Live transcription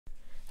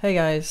Hey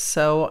guys,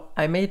 so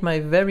I made my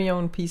very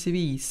own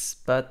PCBs,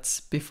 but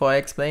before I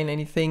explain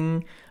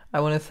anything, I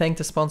want to thank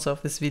the sponsor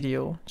of this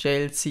video,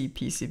 JLC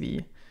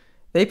PCB.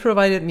 They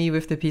provided me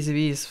with the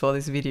PCBs for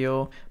this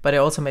video, but I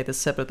also made a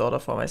separate order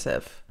for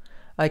myself.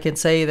 I can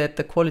say that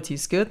the quality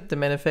is good, the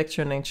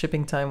manufacturing and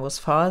shipping time was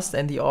fast,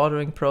 and the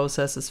ordering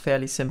process is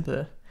fairly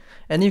simple.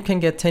 And you can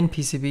get 10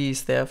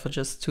 PCBs there for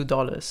just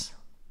 $2.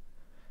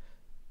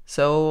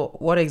 So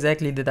what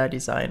exactly did I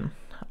design?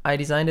 I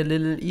designed a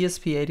little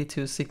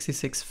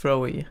ESP8266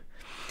 throwy.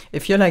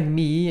 If you're like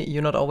me,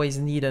 you not always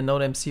need a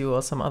Node MCU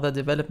or some other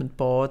development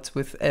board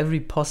with every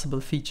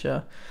possible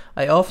feature.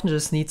 I often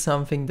just need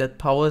something that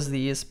powers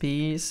the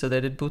ESP so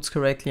that it boots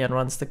correctly and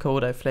runs the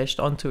code I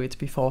flashed onto it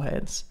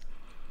beforehand.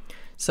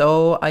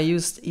 So I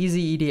used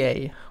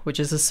EasyEDA, which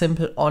is a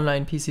simple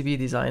online PCB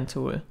design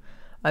tool.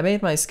 I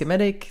made my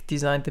schematic,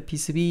 designed the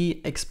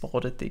PCB,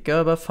 exported the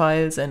Gerber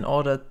files and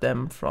ordered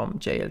them from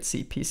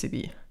JLC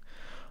PCB.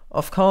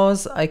 Of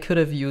course, I could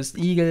have used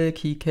Eagle,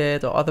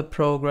 KiCad or other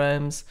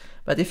programs,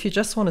 but if you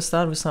just want to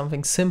start with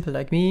something simple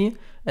like me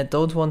and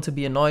don't want to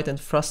be annoyed and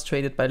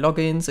frustrated by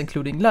logins,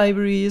 including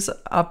libraries,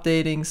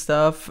 updating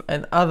stuff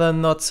and other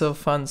not so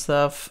fun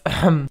stuff,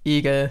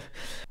 Eagle,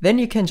 then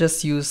you can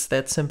just use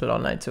that simple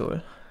online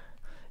tool.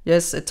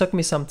 Yes, it took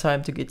me some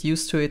time to get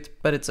used to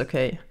it, but it's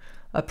okay.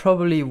 I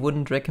probably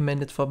wouldn't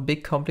recommend it for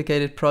big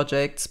complicated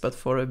projects, but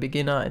for a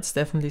beginner it's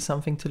definitely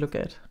something to look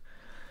at.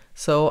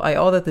 So I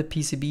ordered the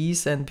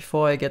PCBs, and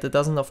before I get a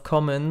dozen of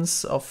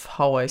comments of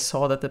how I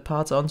soldered the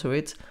parts onto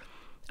it,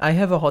 I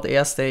have a hot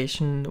air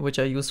station which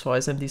I use for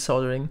SMD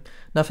soldering.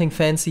 Nothing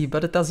fancy,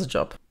 but it does the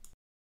job.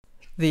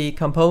 The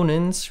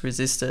components,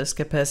 resistors,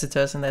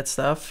 capacitors and that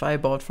stuff I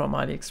bought from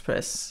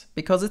AliExpress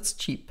because it's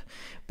cheap.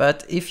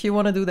 But if you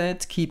want to do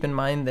that, keep in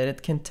mind that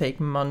it can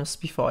take months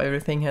before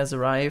everything has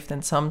arrived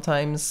and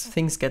sometimes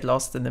things get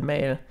lost in the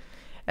mail.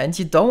 And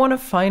you don't want to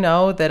find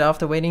out that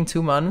after waiting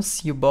 2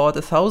 months, you bought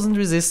 1,000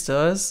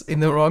 resistors in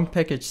the wrong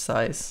package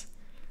size.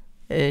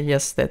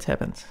 Yes, that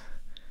happened.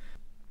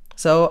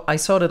 So I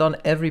sorted on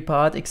every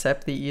part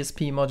except the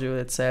ESP module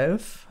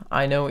itself.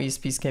 I know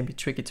ESPs can be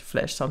tricky to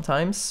flash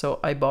sometimes, so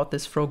I bought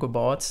this Frogo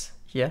board.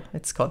 Yeah,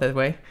 it's called that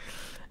way.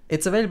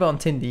 It's available on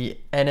Tindy,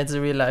 and it's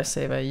a real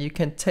lifesaver. You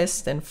can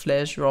test and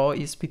flash raw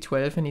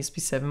ESP12 and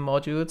ESP7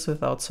 modules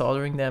without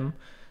soldering them.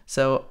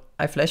 So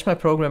I flashed my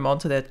program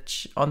onto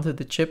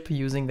the chip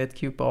using that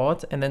cube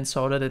board and then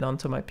soldered it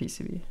onto my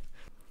PCB.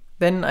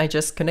 Then I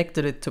just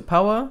connected it to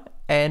power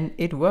and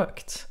it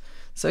worked.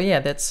 So yeah,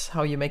 that's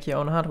how you make your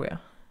own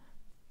hardware.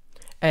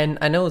 And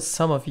I know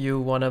some of you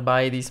want to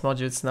buy these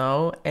modules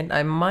now, and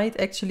I might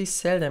actually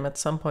sell them at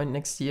some point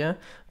next year,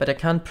 but I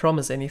can't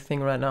promise anything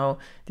right now.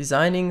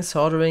 Designing,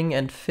 soldering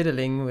and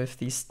fiddling with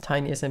these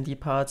tiny SMD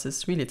parts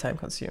is really time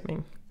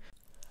consuming.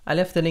 I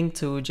left the link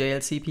to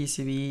JLC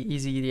PCB,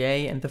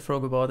 EasyEDA and the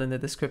Frogo board in the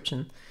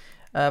description.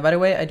 By the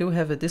way, I do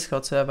have a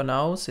Discord server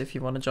now, so if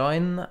you want to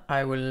join,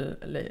 I will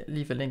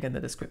leave a link in the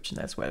description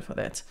as well for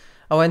that.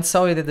 Oh, and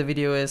sorry that the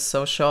video is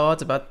so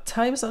short, but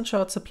time is on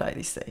short supply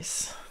these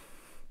days.